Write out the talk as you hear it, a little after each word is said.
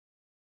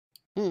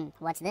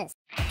What's this?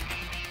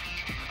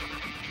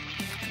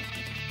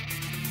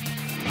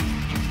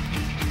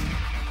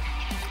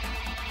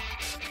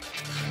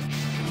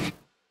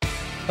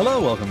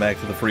 Hello, welcome back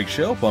to the Freak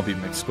Show. Bumpy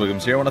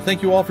McSquigums here. I want to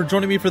thank you all for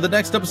joining me for the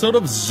next episode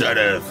of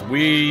Zenith.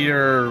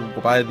 We're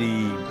by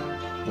the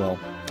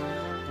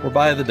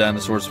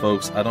dinosaurs,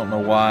 folks. I don't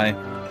know why.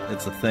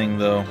 It's a thing,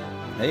 though.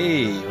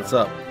 Hey, what's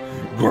up?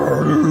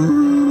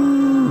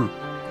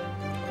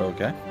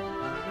 Okay.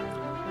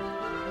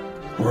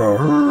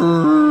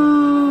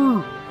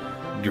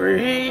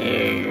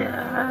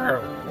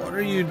 What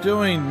are you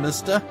doing,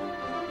 mister?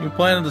 You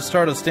planning to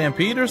start a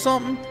stampede or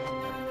something?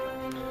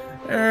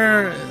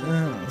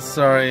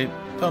 Sorry.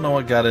 Don't know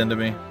what got into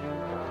me.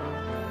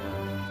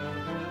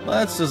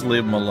 Let's just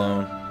leave him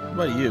alone. What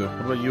about you?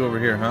 What about you over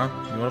here, huh?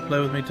 You want to play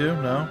with me too?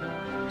 No?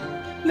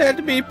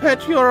 Let me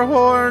pet your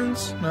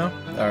horns! No?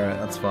 Alright,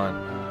 that's fine.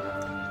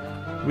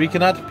 We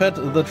cannot pet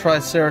the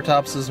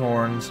Triceratops'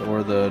 horns,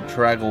 or the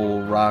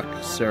Traggle Rock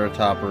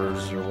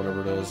Ceratopers, or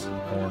whatever it is.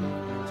 Horn.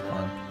 It's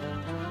fine.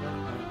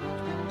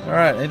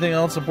 Alright, anything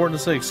else important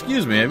to say?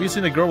 Excuse me, have you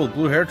seen a girl with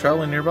blue hair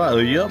traveling nearby?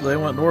 Yup, they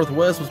went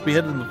northwest, must be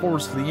headed in the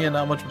forest to the inn.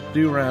 Not much to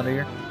do around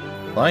here.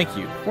 Thank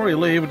you. Before you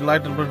leave, would you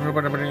like to be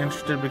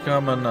interested in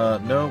becoming,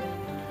 nope.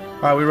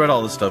 Alright, we read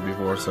all this stuff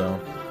before, so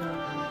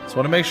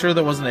want to make sure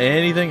there wasn't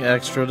anything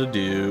extra to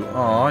do.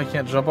 Aw, you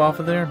can't jump off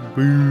of there?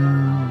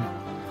 Boo.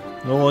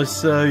 Oh, I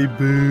say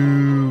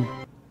boo.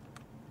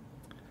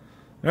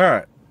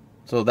 Alright,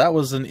 so that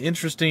was an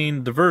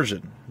interesting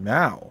diversion.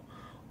 Now,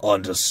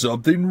 on to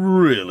something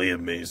really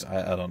amazing.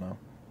 I don't know.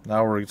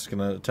 Now we're just going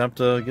to attempt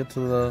to get to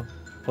the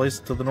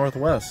place to the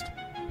northwest.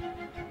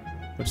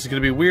 Which is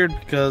going to be weird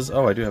because,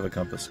 oh, I do have a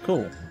compass.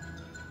 Cool.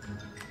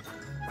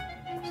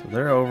 So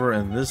they're over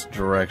in this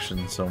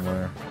direction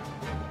somewhere.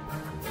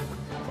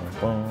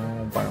 Alright,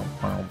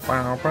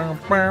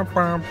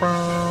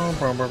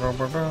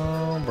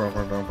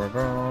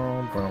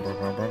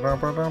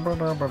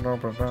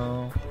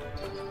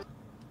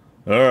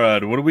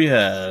 what do we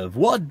have?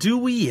 What do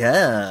we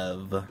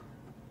have?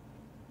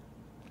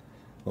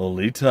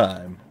 Only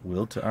time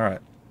will tell.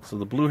 Alright, so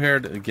the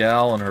blue-haired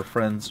gal and her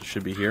friends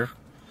should be here.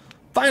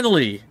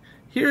 Finally!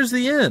 Here's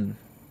the inn!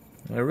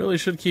 I really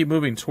should keep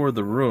moving toward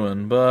the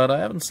ruin, but I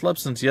haven't slept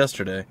since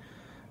yesterday.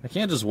 I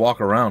can't just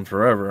walk around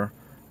forever.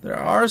 There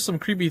are some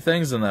creepy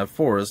things in that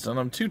forest, and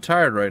I'm too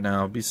tired right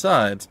now.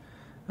 Besides,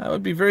 I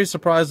would be very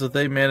surprised if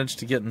they managed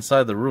to get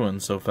inside the ruin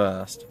so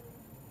fast.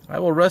 I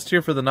will rest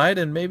here for the night,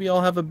 and maybe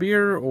I'll have a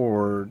beer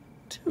or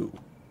two.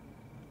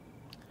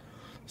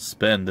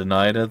 Spend a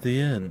night at the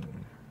inn.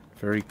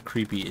 Very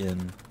creepy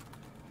inn.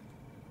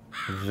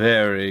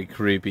 Very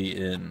creepy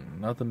inn.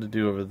 Nothing to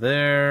do over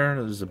there.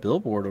 There's a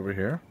billboard over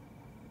here.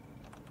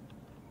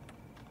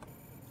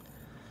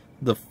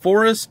 The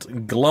Forest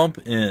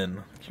Glump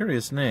Inn.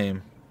 Curious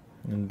name.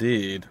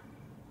 Indeed.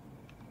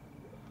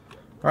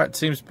 Alright,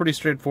 seems pretty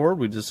straightforward.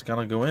 We just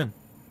gotta go in.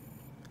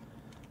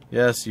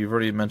 Yes, you've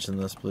already mentioned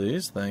this,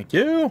 please. Thank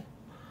you.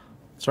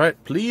 That's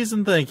right. Please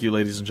and thank you,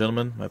 ladies and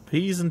gentlemen. My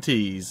P's and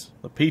T's.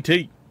 The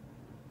PT.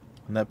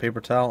 And that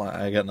paper towel,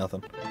 I got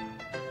nothing.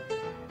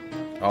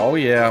 Oh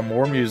yeah,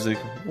 more music.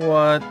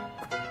 What?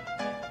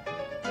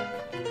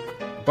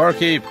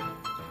 Barkeep.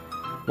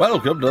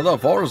 Welcome to the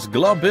Forest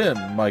Glump Inn,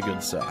 my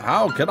good sir.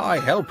 How can I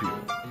help you?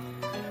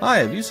 Hi,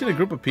 have you seen a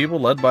group of people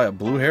led by a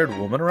blue-haired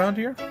woman around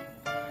here?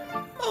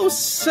 Oh,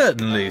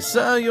 certainly,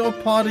 sir. Your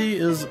party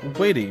is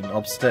waiting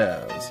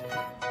upstairs.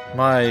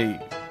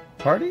 My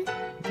party?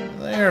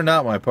 They are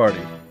not my party.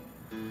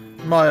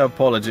 My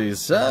apologies,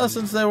 sir.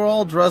 Since they were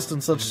all dressed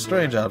in such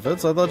strange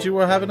outfits, I thought you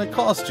were having a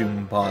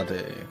costume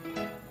party.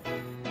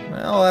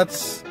 Well,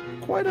 that's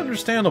quite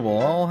understandable.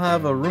 I'll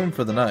have a room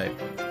for the night.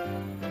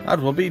 That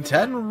will be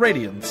 10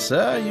 radiance,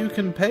 sir. You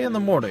can pay in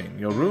the morning.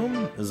 Your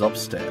room is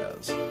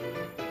upstairs.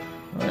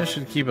 I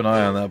should keep an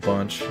eye on that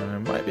bunch. I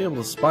might be able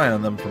to spy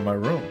on them from my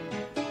room.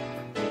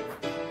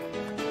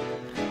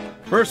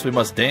 First, we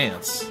must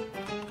dance.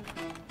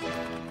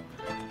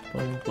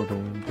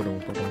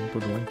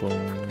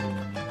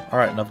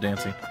 Alright, enough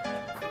dancing.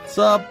 What's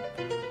up?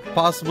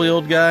 Possibly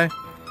old guy?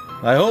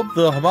 I hope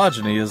the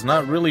homogeny is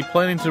not really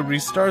planning to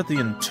restart the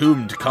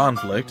entombed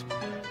conflict.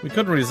 We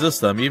couldn't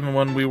resist them even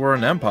when we were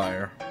an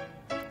empire.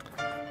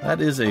 That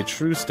is a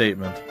true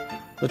statement.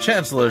 The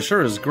Chancellor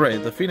sure is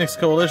great. The Phoenix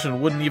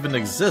Coalition wouldn't even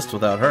exist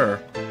without her.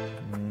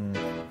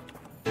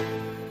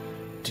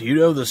 Do you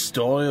know the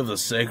story of the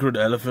sacred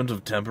elephant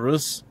of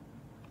Temperus?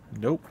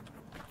 Nope.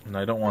 And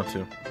I don't want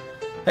to.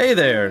 Hey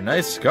there,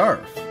 nice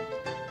scarf.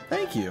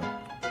 Thank you.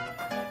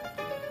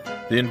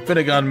 The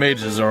Infinigon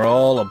mages are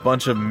all a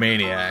bunch of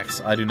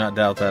maniacs. I do not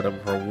doubt that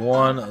for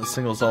one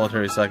single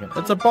solitary second.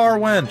 It's a bar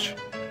wench.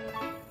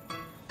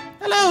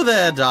 Hello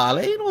there,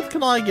 darling. What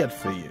can I get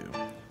for you?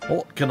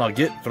 What can I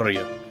get for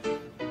you?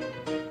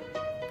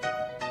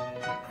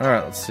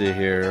 Alright, let's see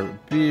here.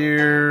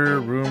 Beer,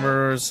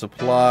 rumors,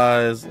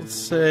 supplies. Let's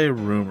say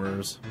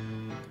rumors.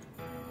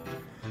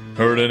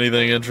 Heard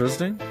anything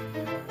interesting?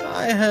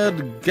 I had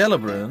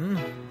Gelibrin.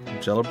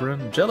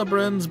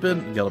 Gelibrin's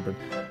been...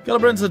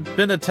 Gellibrand's had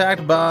been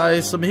attacked by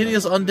some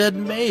hideous undead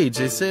mage.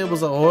 They say it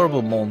was a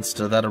horrible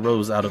monster that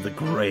arose out of the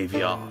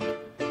graveyard.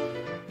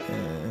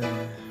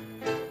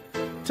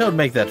 Don't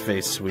make that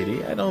face,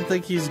 sweetie. I don't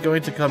think he's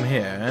going to come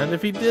here, and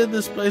if he did,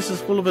 this place is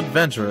full of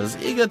adventurers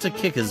eager to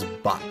kick his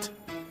butt.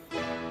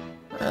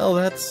 Well,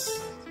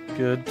 that's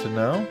good to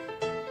know.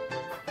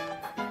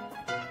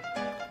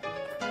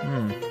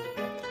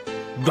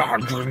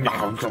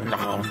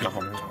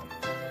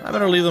 I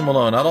better leave them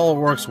alone. Not all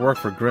works work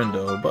for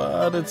Grindo,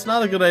 but it's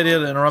not a good idea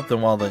to interrupt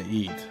them while they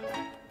eat.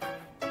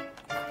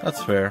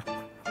 That's fair.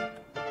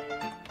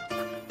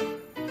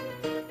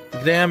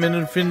 Damn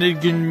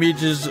infinite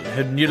mages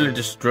have nearly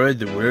destroyed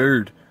the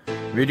world.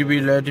 Maybe we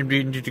let him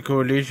get into the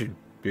coalition.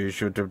 They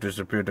should have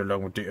disappeared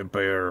along with the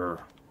Empire.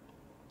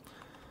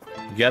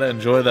 You gotta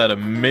enjoy that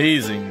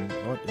amazing...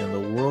 What in the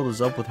world is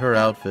up with her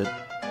outfit?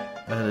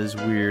 That is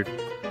weird.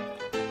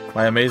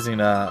 My amazing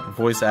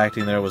voice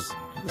acting there was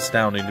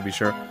astounding, to be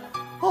sure.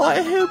 Oh,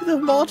 I hope the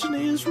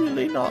Martini is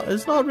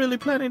not really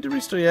planning to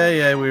restore.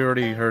 Yeah, we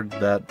already heard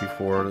that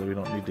before. We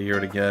don't need to hear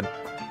it again.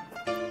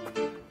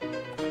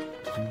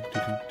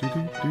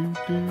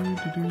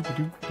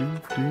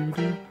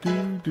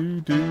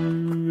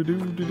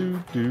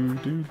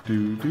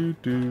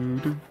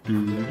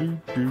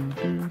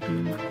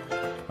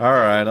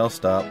 Alright, I'll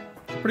stop.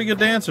 Pretty good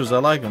dancers, I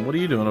like them. What are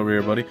you doing over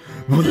here, buddy?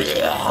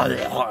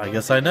 I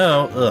guess I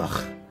know.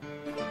 Ugh.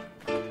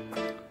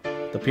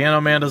 The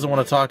piano man doesn't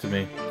want to talk to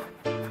me.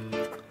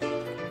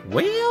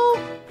 Well...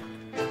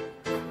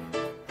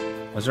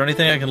 Is there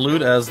anything I can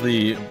loot as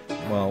the,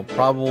 well,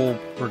 probable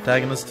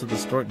protagonist to the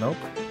story? Nope.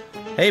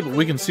 Hey, but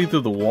we can see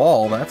through the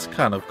wall. That's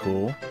kind of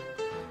cool.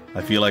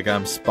 I feel like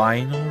I'm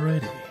spying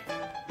already.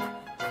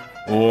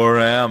 Or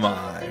am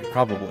I?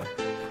 Probably.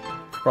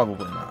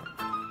 Probably not.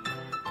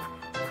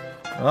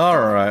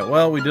 Alright,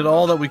 well, we did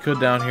all that we could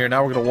down here.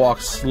 Now we're going to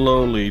walk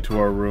slowly to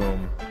our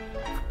room.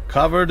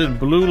 Covered in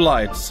blue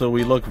light, so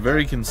we look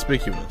very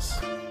conspicuous.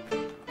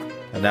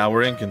 And now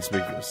we're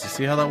inconspicuous. You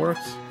see how that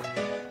works?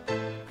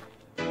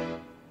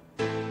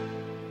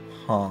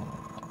 Huh.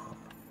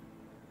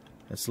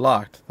 It's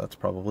locked. That's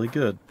probably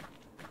good.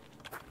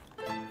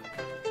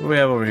 What do we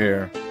have over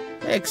here?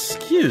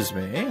 Excuse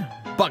me.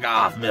 Bug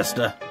off,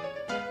 mister.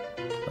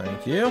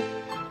 Thank you.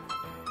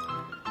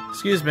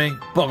 Excuse me.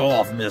 Bug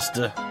off,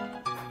 mister.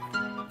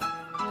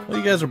 Well,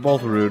 you guys are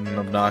both rude and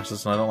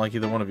obnoxious, and I don't like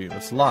either one of you.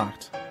 It's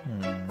locked.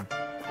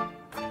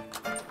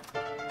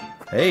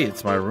 Hey,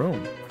 it's my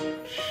room.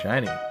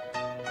 Shiny.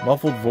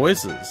 Muffled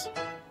voices.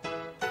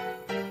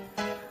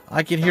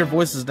 I can hear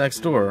voices next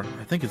door.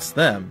 I think it's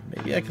them.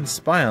 Maybe I can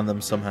spy on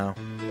them somehow.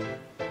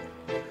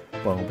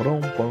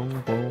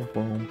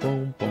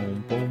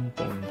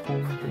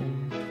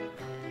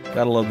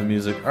 Gotta love the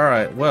music.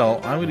 Alright, well,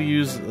 I'm going to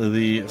use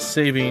the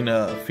saving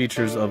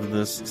features of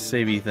this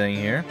savey thing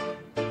here.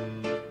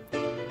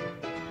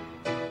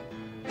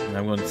 And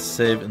I'm going to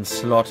save in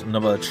slot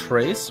number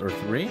trace, or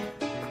 3.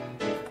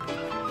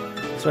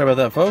 Sorry about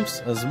that, folks.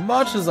 As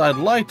much as I'd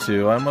like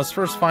to, I must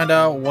first find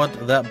out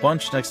what that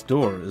bunch next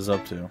door is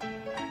up to.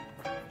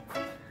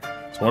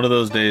 It's one of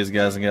those days,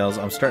 guys and gals.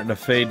 I'm starting to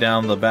fade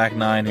down the back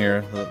 9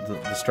 here.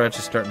 The stretch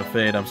is starting to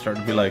fade. I'm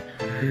starting to be like,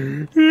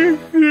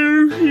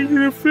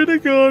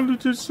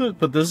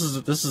 but this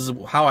is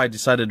how I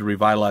decided to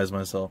revitalize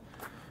myself.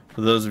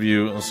 For those of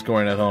you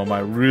scoring at home,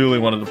 I really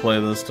wanted to play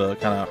this to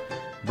kind of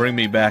bring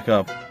me back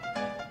up.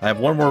 I have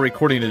one more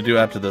recording to do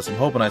after this. I'm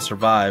hoping I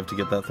survive to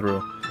get that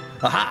through.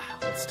 Aha!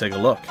 Let's take a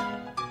look.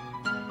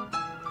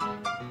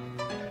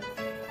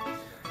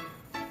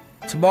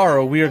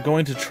 Tomorrow we are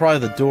going to try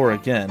the door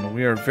again.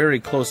 We are very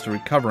close to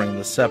recovering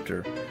the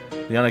scepter.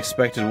 The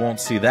unexpected won't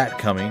see that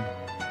coming.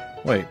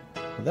 Wait,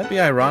 would that be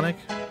ironic?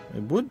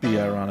 It would be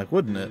ironic,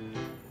 wouldn't it?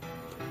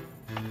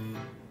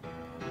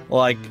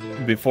 Like,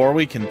 before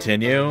we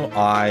continue,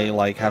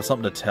 I, have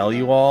something to tell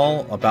you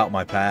all about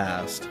my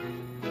past.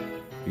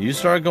 You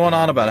start going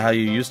on about how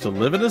you used to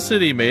live in a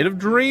city made of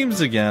dreams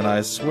again,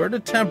 I swear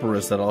to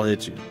Temperus that I'll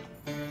hit you.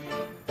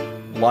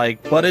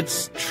 But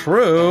it's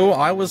true,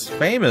 I was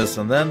famous,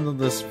 and then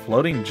this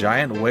floating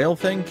giant whale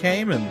thing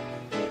came and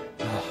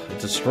it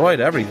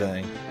destroyed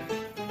everything.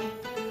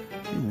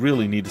 You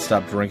really need to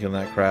stop drinking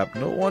that crap.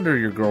 No wonder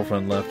your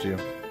girlfriend left you.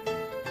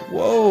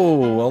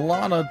 Whoa,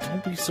 Alana,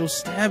 don't be so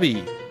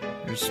stabby.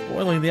 You're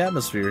spoiling the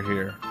atmosphere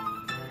here.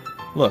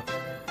 Look.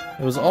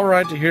 It was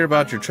alright to hear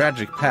about your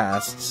tragic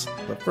pasts,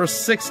 but for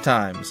 6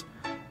 times,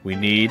 we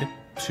need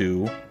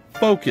to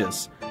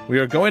focus. We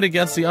are going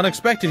against the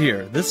unexpected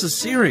here. This is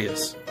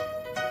serious.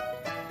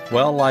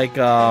 Well,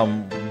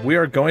 we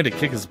are going to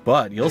kick his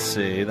butt. You'll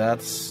see.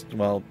 That's,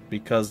 well,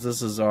 because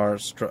this is our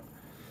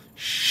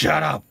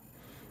Shut up!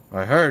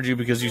 I heard you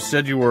because you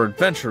said you were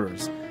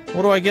adventurers.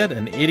 What do I get?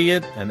 An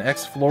idiot, an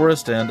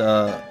ex-florist, and,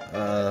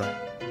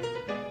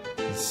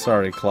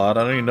 Sorry, Claude.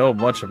 I don't even know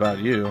much about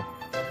you.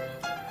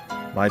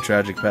 My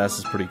tragic past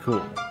is pretty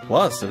cool.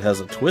 Plus, it has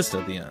a twist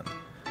at the end.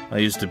 I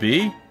used to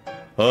be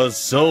a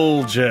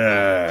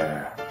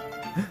soldier.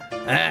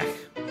 Ah,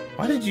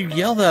 why did you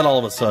yell that all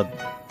of a sudden?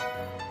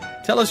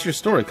 Tell us your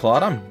story,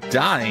 Claude. I'm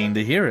dying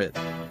to hear it.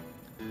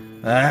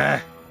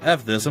 Ah,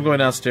 F this. I'm going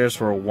downstairs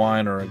for a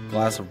wine or a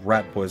glass of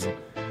rat poison.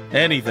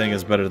 Anything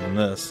is better than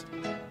this.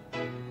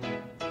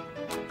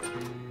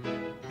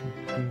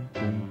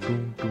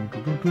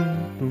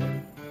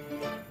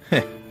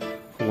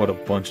 What a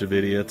bunch of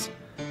idiots.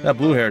 That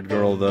blue-haired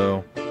girl,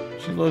 though,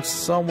 she looks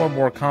somewhat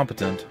more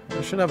competent.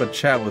 I should have a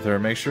chat with her,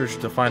 make sure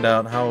to find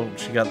out how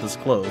she got this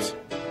close.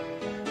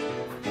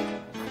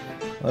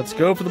 Let's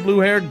go for the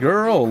blue-haired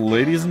girl,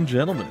 ladies and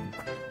gentlemen.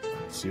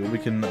 Let's see what we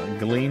can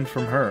glean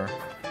from her.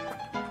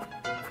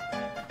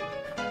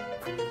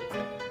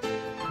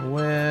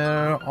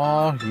 Where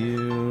are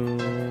you?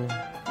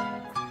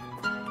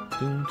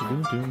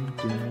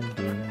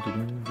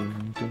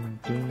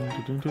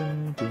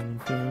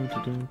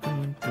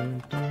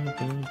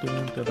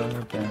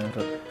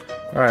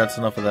 Alright, that's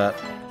enough of that.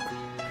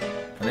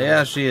 And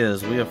yeah, she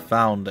is. We have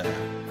found her.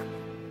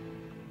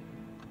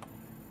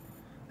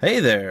 Hey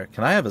there,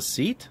 can I have a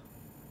seat?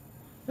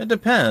 It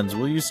depends.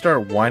 Will you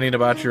start whining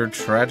about your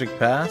tragic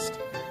past?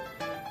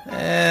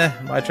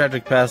 My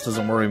tragic past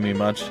doesn't worry me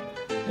much.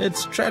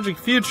 It's tragic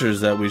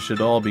futures that we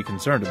should all be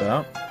concerned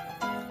about.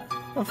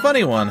 A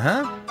funny one,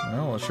 huh?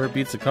 Well, it sure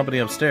beats the company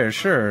upstairs.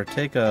 Sure,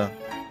 take a...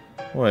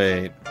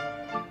 Wait.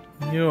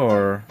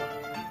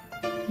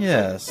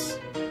 Yes.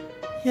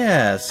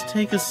 Yes,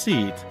 take a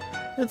seat.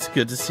 It's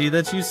good to see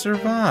that you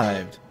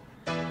survived.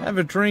 Have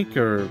a drink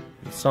or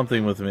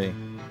something with me.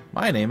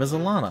 My name is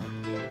Alana.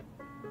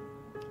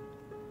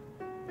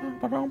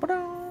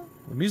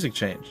 The music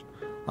changed.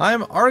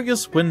 I'm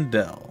Argus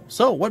Wendell.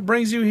 So, what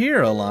brings you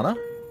here, Alana?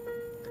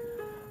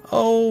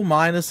 Oh,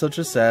 mine is such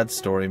a sad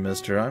story,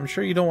 mister. I'm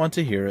sure you don't want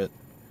to hear it.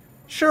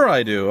 Sure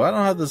I do. I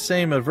don't have the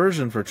same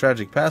aversion for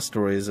tragic past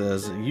stories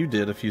as you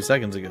did a few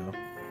seconds ago.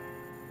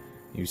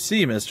 You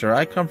see, mister,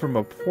 I come from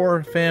a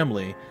poor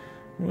family.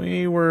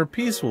 We were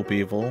peaceful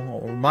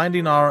people,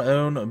 minding our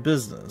own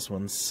business,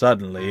 when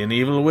suddenly an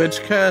evil witch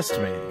cursed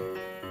me.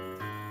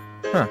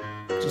 Huh,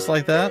 just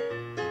like that?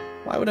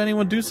 Why would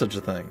anyone do such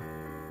a thing?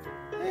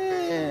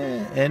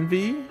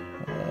 Envy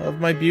of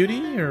my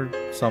beauty, or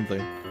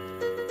something?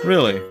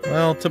 Really?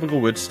 Well,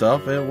 typical witch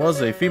stuff. It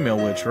was a female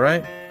witch,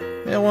 right?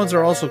 Yeah, ones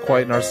are also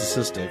quite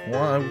narcissistic.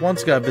 Well, I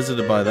once got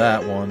visited by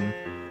that one.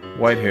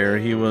 White hair.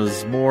 He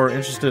was more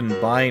interested in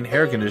buying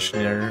hair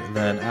conditioner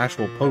than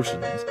actual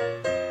potions.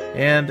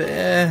 And,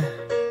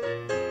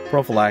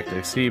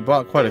 prophylactics. He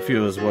bought quite a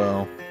few as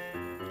well.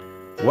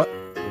 What?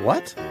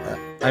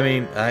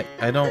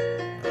 I don't...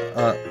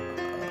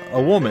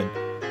 a woman.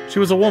 She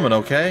was a woman,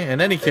 okay?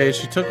 In any case,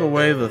 she took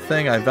away the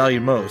thing I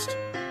valued most.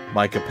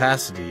 My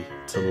capacity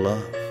to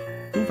love.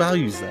 Who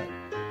values that?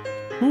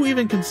 Who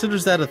even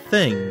considers that a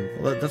thing?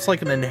 That's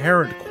like an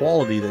inherent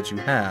quality that you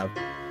have.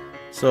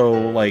 So,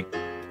 like,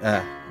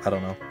 I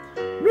don't know.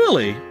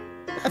 Really?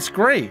 That's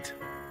great.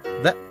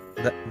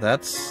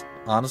 That's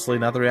honestly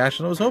not the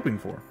reaction I was hoping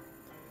for.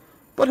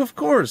 But of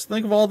course,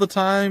 think of all the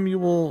time you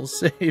will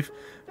save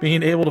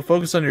being able to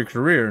focus on your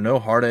career. No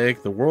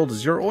heartache. The world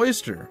is your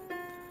oyster.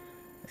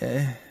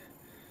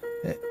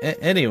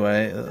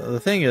 Anyway,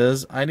 the thing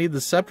is, I need the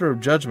Scepter of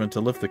Judgment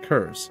to lift the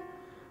curse.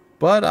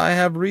 But I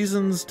have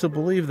reasons to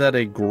believe that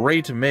a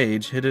great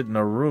mage hid it in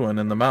a ruin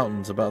in the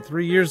mountains about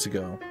 3 years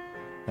ago,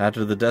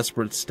 after the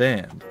desperate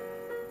stand.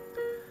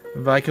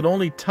 If I could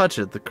only touch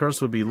it, the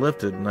curse would be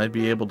lifted and I'd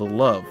be able to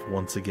love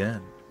once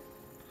again.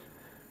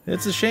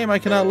 It's a shame I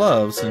cannot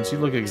love, since you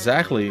look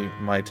exactly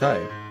my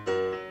type.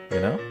 You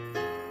know?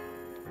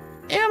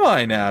 Am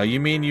I now? You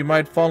mean you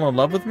might fall in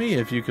love with me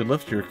if you could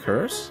lift your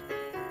curse?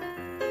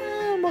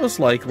 Most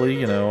likely,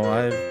 you know,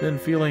 I've been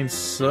feeling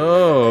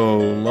so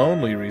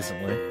lonely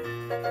recently.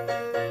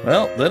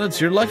 Well, then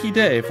it's your lucky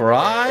day, for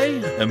I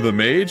am the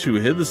mage who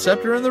hid the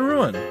scepter in the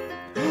ruin.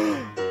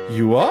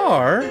 You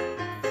are?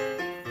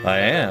 I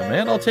am,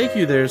 and I'll take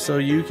you there so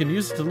you can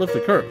use it to lift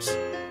the curse.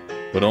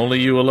 But only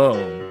you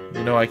alone.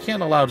 You know, I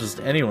can't allow just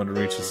anyone to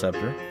reach the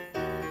scepter.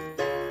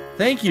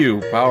 Thank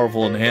you,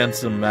 powerful and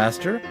handsome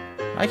master.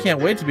 I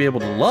can't wait to be able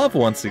to love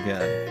once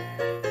again.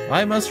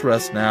 I must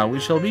rest now.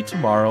 We shall meet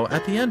tomorrow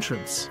at the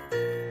entrance.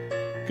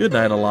 Good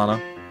night, Alana.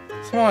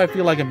 Somehow I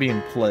feel like I'm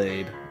being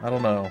played. I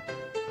don't know.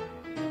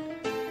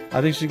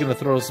 I think she's gonna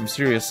throw some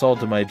serious salt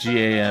to my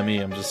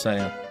GAME, I'm just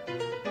saying.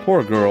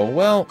 Poor girl.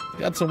 Well,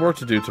 got some work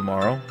to do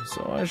tomorrow,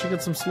 so I should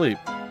get some sleep.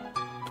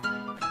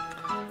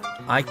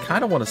 I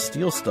kind of want to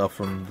steal stuff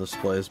from this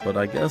place, but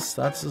I guess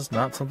that's just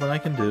not something I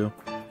can do.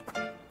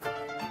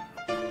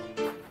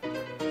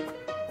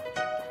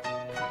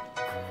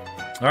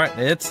 Alright,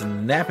 it's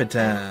nappy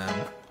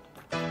time.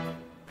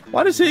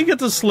 Why does he get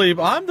to sleep?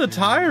 I'm the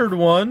tired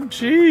one.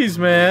 Jeez,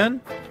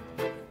 man.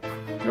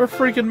 You're a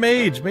freaking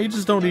mage.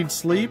 Mages don't need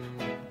sleep.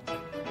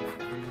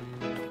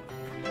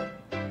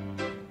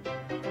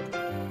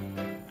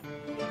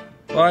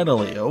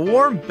 Finally, a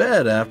warm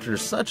bed after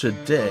such a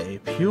day.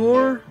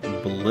 Pure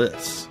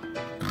bliss.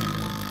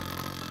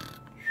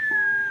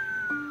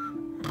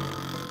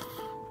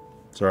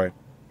 Sorry.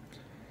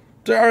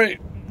 Sorry.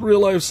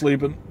 Real life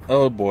sleeping.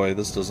 Oh boy,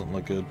 this doesn't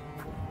look good.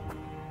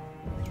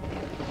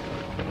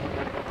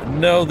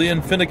 no, the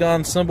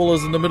Infinigon symbol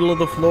is in the middle of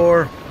the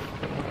floor.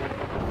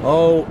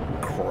 Oh,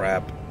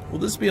 crap. Will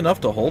this be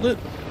enough to hold it?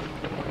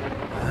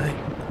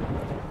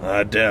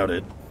 I doubt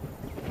it.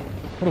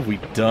 What have we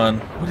done?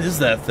 What is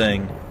that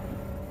thing?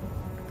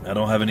 I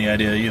don't have any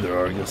idea either,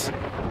 Argus.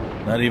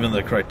 Not even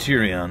the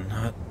Criterion.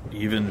 Not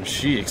even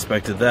she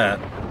expected that.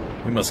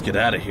 We must get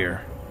out of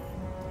here.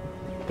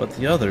 But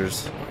the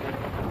others...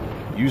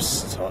 You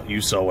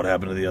saw what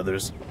happened to the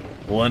others.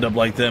 We'll end up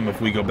like them if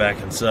we go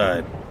back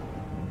inside.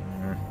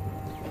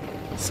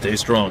 Stay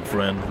strong,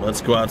 friend.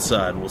 Let's go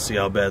outside. We'll see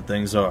how bad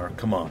things are.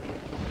 Come on.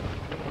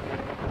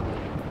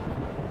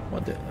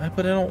 What the...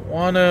 But I don't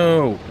want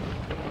to.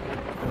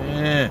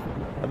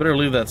 I better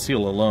leave that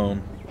seal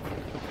alone.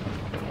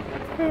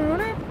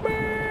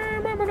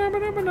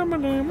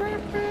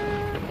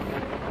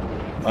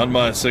 On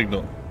my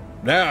signal.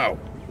 Now!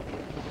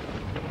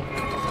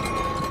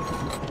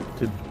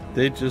 Did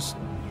they just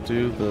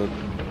do the...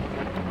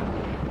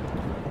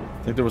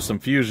 I think there was some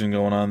fusion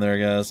going on there,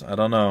 guys. I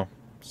don't know.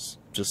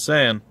 Just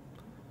saying.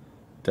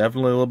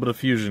 Definitely a little bit of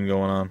fusion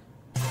going on.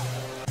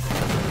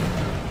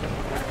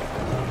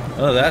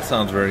 Oh, that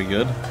sounds very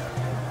good.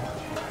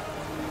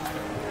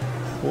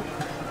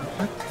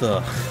 What the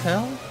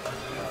hell?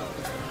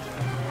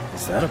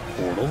 Is that a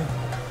portal?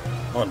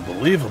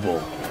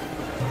 Unbelievable.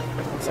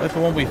 It's like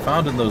the one we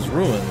found in those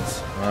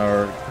ruins.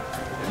 Our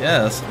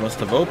guest must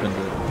have opened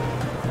it.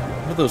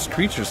 What are those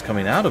creatures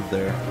coming out of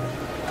there?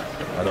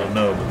 I don't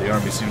know, but the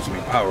army seems to be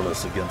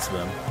powerless against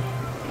them.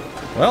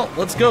 Well,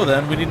 let's go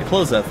then. We need to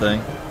close that thing.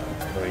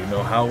 I don't even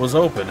know how it was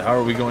opened. How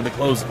are we going to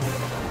close it?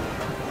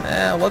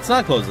 Let's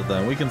not close it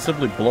then. We can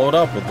simply blow it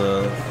up with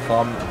the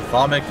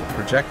thermic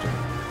projector.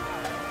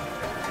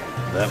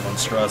 That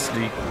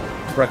monstrosity.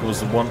 Brekka was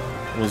the one...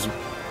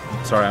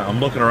 Sorry, I'm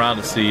looking around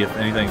to see if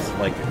anything's,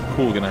 like,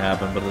 cool gonna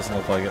happen, but it doesn't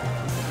look like it.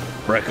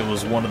 Brekka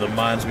was one of the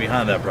minds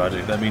behind that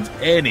project. That means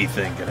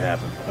anything can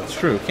happen. That's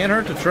true. Can't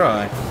hurt to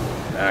try.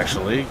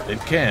 Actually, it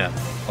can.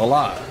 A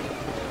lot.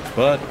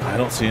 But I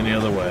don't see any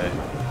other way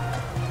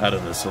out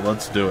of this, so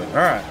let's do it.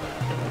 Alright.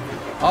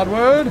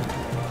 Onward!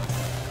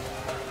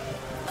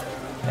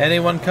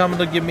 Anyone coming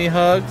to give me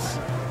hugs?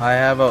 I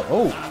have a...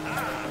 Oh!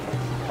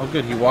 Oh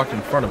good, he walked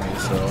in front of me,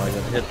 so I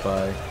got hit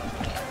by...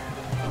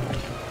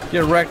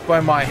 Get wrecked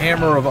by my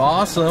hammer of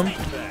awesome!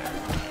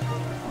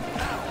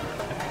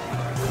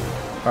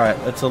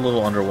 Alright, that's a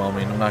little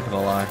underwhelming, I'm not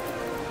gonna lie.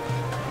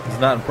 I was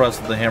not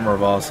impressed with the hammer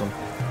of awesome.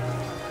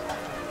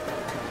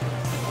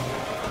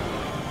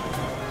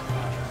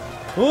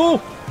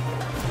 Ooh!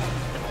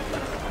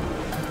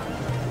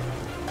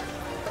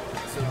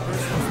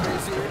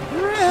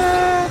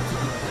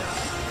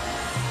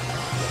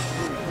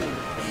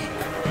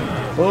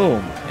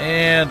 Boom!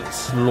 And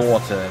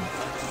slaughtered.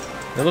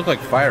 They look like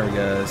fire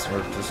guys,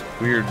 or just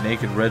weird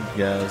naked red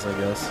guys, I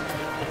guess.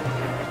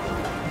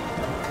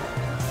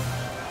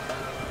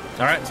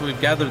 Alright, so we've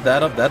gathered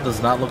that up. That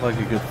does not look like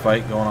a good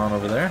fight going on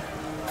over there.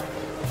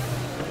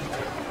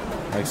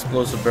 My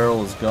explosive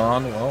barrel is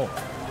gone. Well,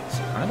 it's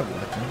kind of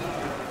working.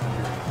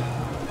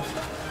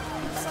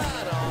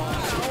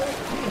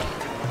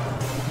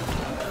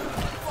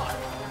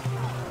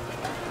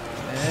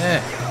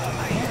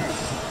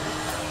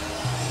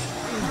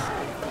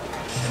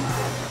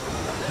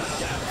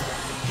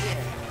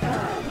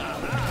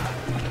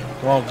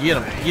 Come on, get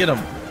him, get him.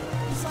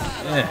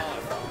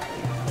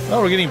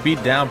 Well, we're getting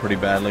beat down pretty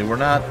badly. We're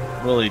not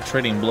really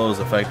trading blows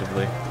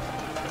effectively.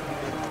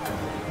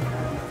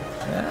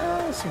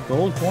 Some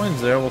gold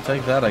coins there. We'll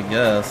take that, I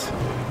guess.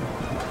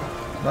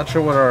 Not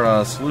sure what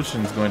our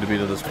solution is going to be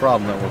to this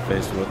problem that we're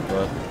faced with,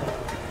 but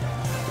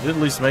we did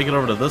at least make it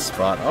over to this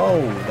spot.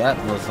 Oh, that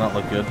does not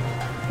look good.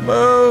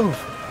 Move!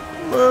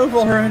 Move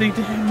already,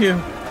 damn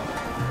you!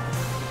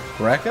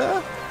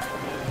 Brekka?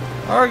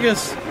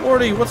 Argus!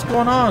 Morty, what's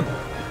going on?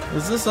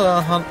 Is this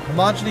a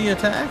homogeny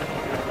attack?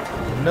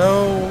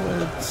 No,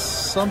 it's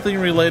something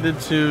related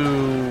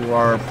to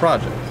our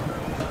project.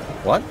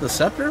 What? The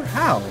scepter?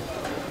 How?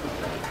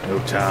 No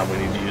time, we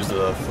need to use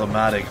the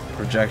thematic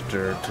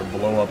projector to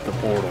blow up the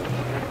portal.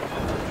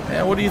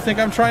 And what do you think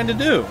I'm trying to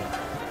do?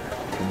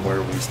 From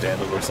where we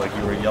stand, it looks like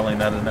you were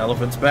yelling at an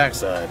elephant's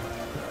backside.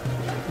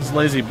 This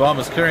lazy bum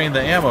is carrying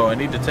the ammo. I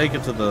need to take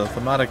it to the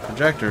thematic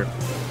projector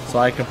so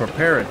I can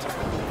prepare it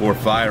for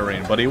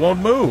firing, but he won't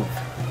move.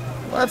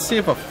 Let's see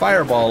if a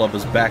fireball up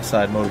his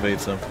backside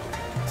motivates him.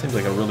 Seems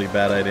like a really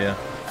bad idea.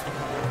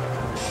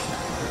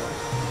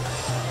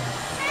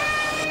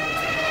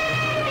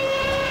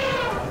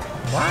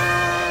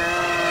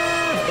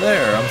 Wow.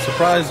 There, I'm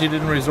surprised you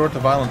didn't resort to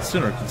violence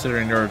sooner,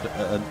 considering you're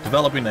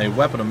developing a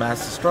weapon of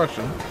mass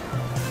destruction.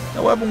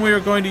 A weapon we are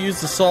going to use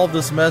to solve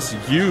this mess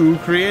you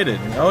created.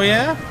 Oh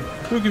yeah?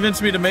 Who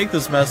convinced me to make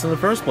this mess in the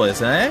first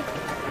place, eh?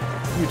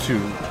 You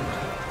two.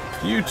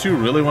 Do you two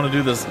really want to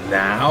do this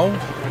now?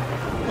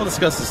 We'll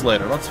discuss this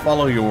later. Let's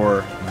follow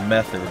your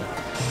method.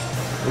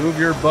 Move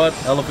your butt,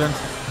 elephant.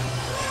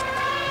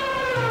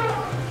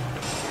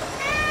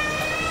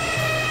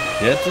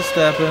 Get to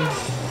stepping.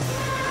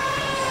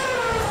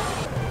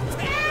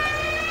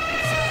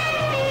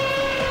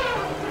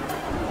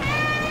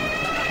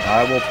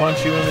 I will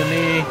punch you in the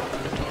knee,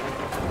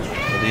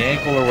 or the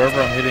ankle, or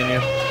wherever I'm hitting you.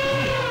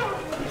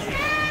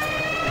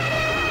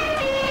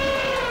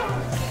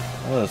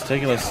 Well, it's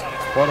taking us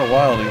quite a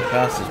while to get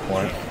past this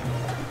point.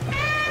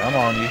 Come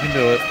on, you can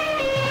do it.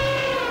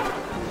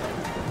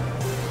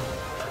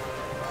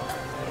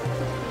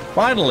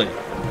 Finally!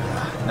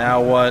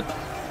 Now what?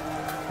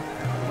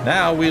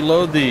 Now we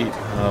load the...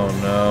 Oh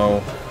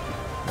no.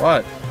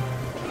 What?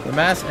 The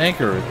mass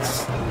anchor.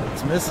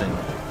 It's missing.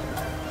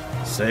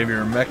 Save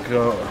your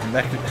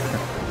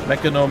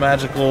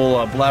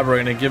mechano-magical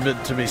blabbering and give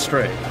it to me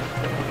straight.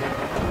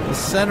 The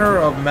center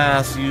of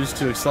mass used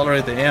to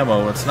accelerate the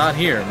ammo. It's not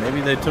here.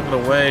 Maybe they took it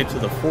away to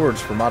the forge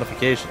for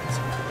modifications.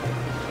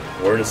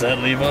 Where does that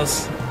leave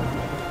us?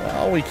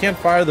 Well, we can't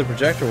fire the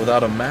projector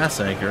without a mass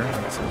anchor.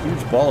 It's a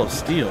huge ball of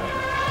steel.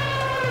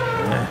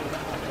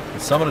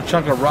 Summon a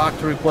chunk of rock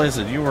to replace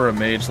it. You were a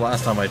mage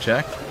last time I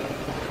checked.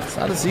 It's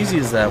not as easy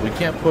as that. We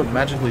can't put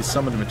magically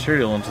summoned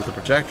material into the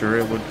projector.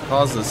 It would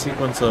cause a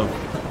sequence of...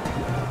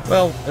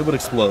 well, it would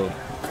explode.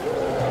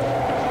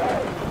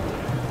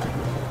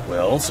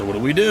 Well, so what do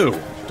we do?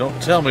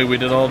 Don't tell me we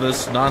did all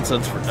this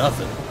nonsense for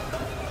nothing.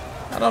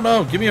 I don't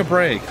know. Give me a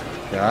break.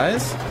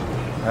 Guys,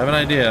 I have an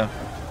idea.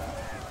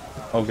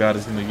 Oh god,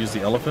 he's going to use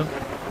the elephant?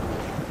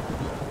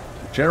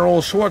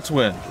 General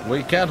Schwartzwind,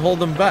 we can't hold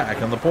them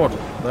back in the portal.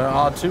 There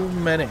are too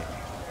many.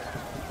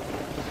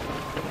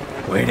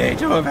 We need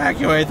to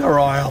evacuate the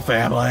royal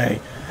family.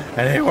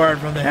 Any word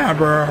from the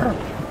Emperor?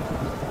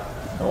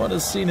 No one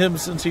has seen him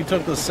since he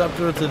took the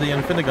scepter to the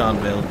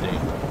Infinigon building.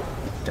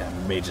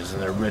 Damn mages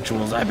and their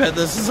rituals. I bet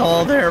this is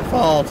all their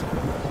fault.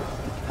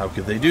 How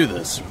could they do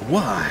this?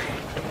 Why?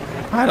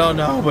 I don't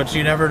know, but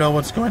you never know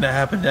what's going to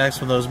happen next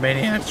when those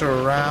maniacs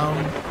are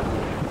around.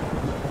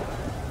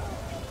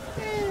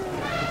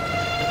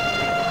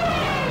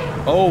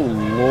 Oh,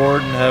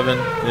 Lord in heaven.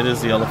 It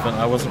is the elephant.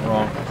 I wasn't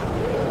wrong.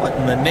 What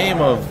in the name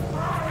of...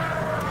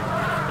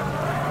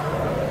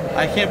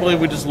 I can't believe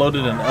we just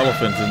loaded an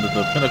elephant into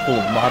the pinnacle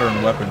of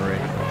modern weaponry.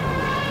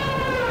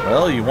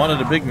 Well, you wanted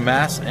a big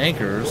mass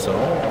anchor, so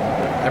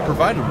I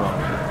provided one.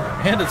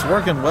 And it's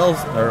working well,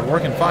 or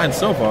working fine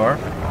so far.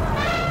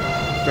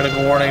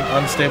 Critical warning,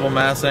 unstable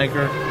mass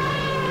anchor.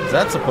 Is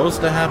that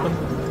supposed to happen?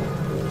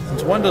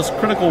 Since when does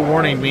critical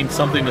warning mean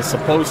something is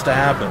supposed to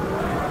happen?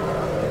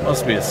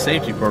 Must be a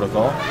safety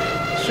protocol.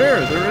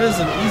 Sure, there is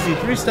an easy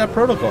 3-step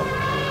protocol.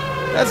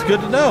 That's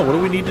good to know. What do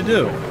we need to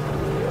do?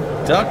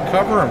 Duck,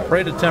 cover, and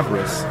pray to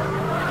Temperance.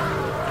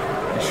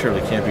 They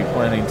surely can't be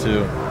planning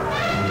to...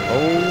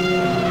 Oh,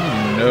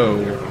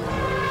 no.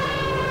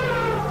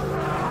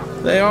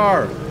 They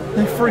are.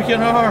 They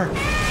freaking are.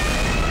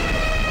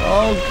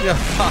 Oh,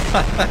 God.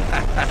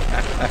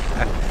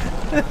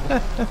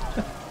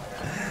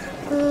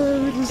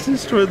 We just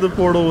destroyed the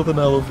portal with an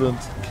elephant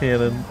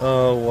cannon.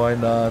 Oh, why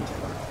not?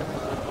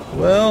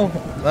 Well,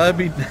 I'd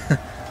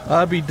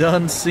be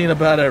done seeing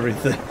about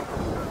everything.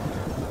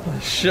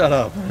 Shut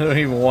up. I don't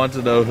even want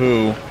to know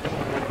who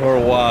or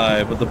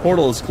why, but the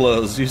portal is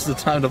closed. Use the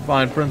time to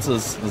find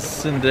Princess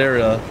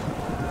Cinderia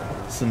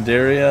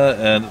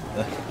and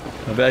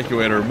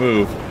evacuate her.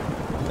 Move.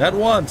 At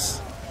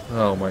once!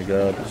 Oh my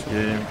god, this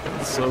game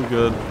is so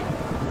good.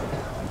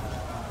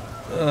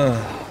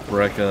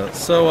 Brecca.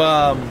 So,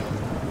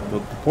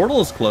 the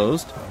portal is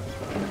closed.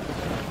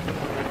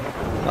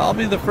 I'll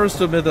be the first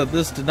to admit that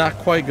this did not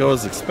quite go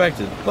as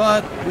expected,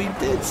 but we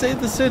did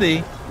save the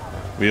city.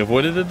 We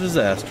avoided a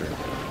disaster.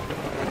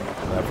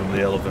 Not from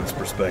the elephant's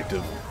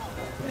perspective.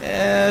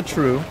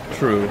 True.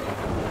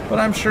 But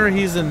I'm sure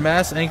he's in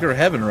mass anchor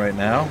heaven right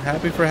now,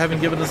 happy for having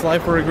given his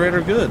life for a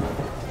greater good.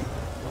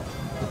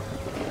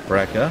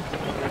 Brecca.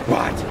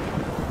 What?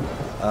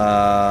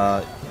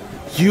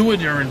 You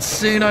and your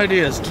insane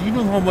ideas. Do you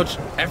know how much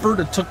effort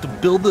it took to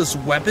build this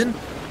weapon?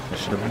 I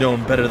should have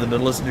known better than to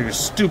listen to a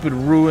stupid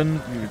ruin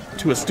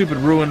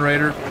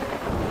raider.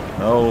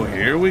 Oh,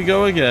 here we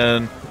go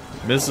again.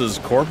 Mrs.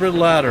 Corporate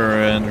Ladder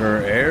and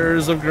her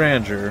airs of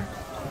grandeur.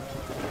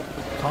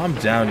 Calm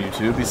down, you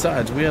two.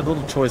 Besides, we had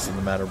little choice in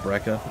the matter,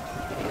 Brecca.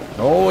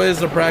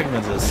 Always a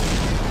pragmatist.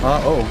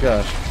 Oh,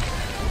 gosh.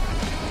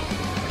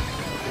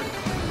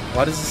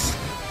 Why does this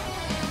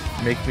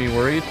make me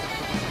worried?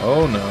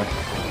 Oh, no.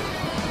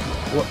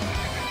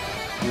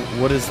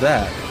 What is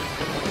that?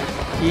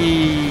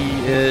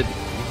 He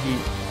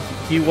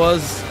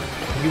was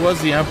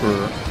the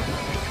Emperor.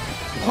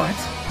 What?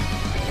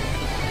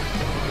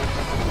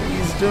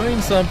 He's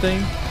doing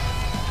something.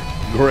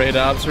 Great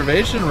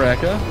observation,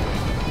 Rekka.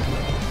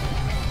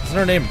 Isn't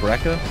her name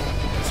Brecca?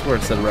 I swear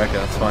it said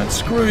Rekka. It's fine.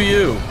 Screw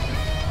you.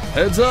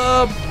 Heads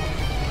up.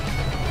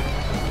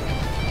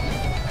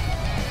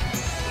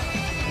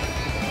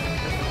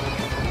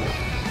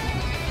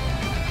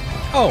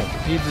 Oh,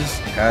 he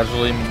just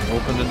casually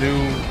opened a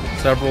new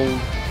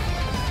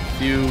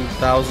few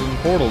thousand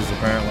portals,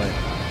 apparently.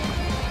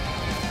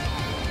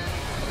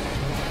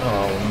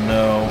 Oh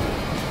no.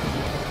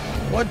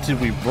 What did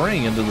we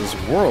bring into this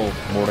world,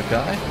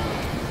 Mordecai?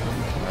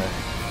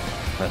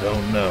 I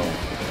don't know.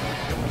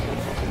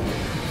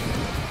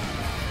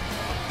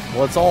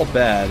 Well, it's all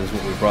bad is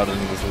what we brought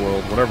into this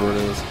world, whatever it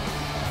is.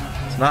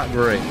 It's not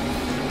great.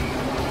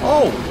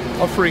 Oh,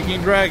 a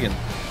freaking dragon.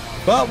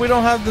 But we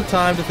don't have the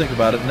time to think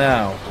about it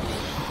now.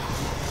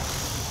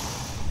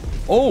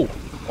 Oh,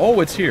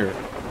 it's here.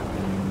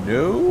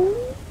 No?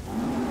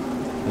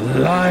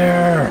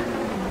 Liar!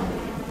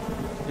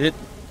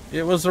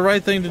 It was the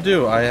right thing to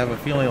do. I have a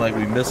feeling like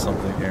we missed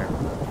something here.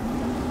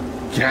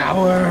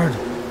 Coward!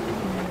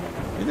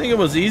 You think it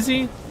was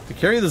easy to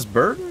carry this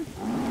burden?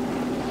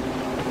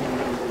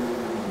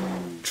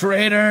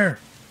 Traitor!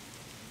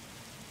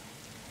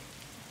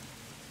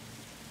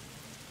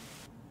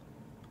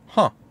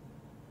 Huh.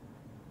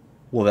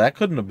 Well, that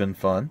couldn't have been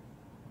fun.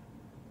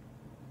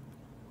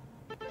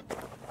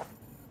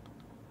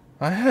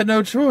 I had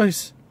no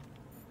choice.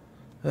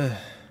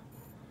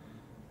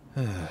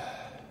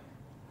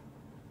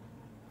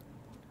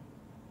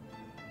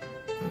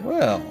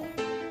 Well,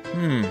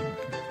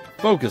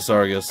 focus,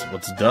 Argus.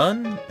 What's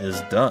done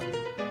is done.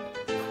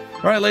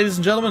 Alright, ladies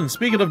and gentlemen,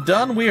 speaking of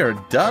done, we are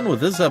done with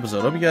this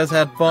episode. Hope you guys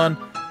had fun.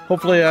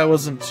 Hopefully I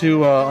wasn't too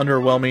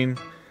underwhelming.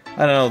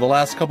 I don't know, the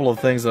last couple of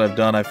things that I've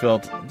done, I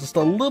felt just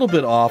a little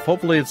bit off.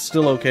 Hopefully it's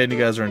still okay and you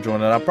guys are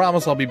enjoying it. I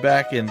promise I'll be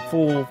back in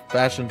full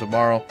fashion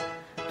tomorrow,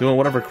 doing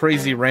whatever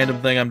crazy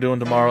random thing I'm doing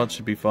tomorrow. It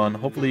should be fun.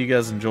 Hopefully you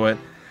guys enjoy it.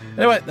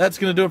 Anyway, that's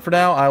going to do it for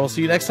now. I will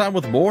see you next time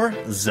with more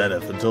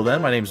Zenith. Until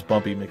then, my name's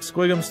Bumpy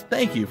McSquigums.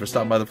 Thank you for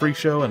stopping by the Freak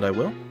Show, and I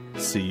will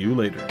see you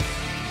later.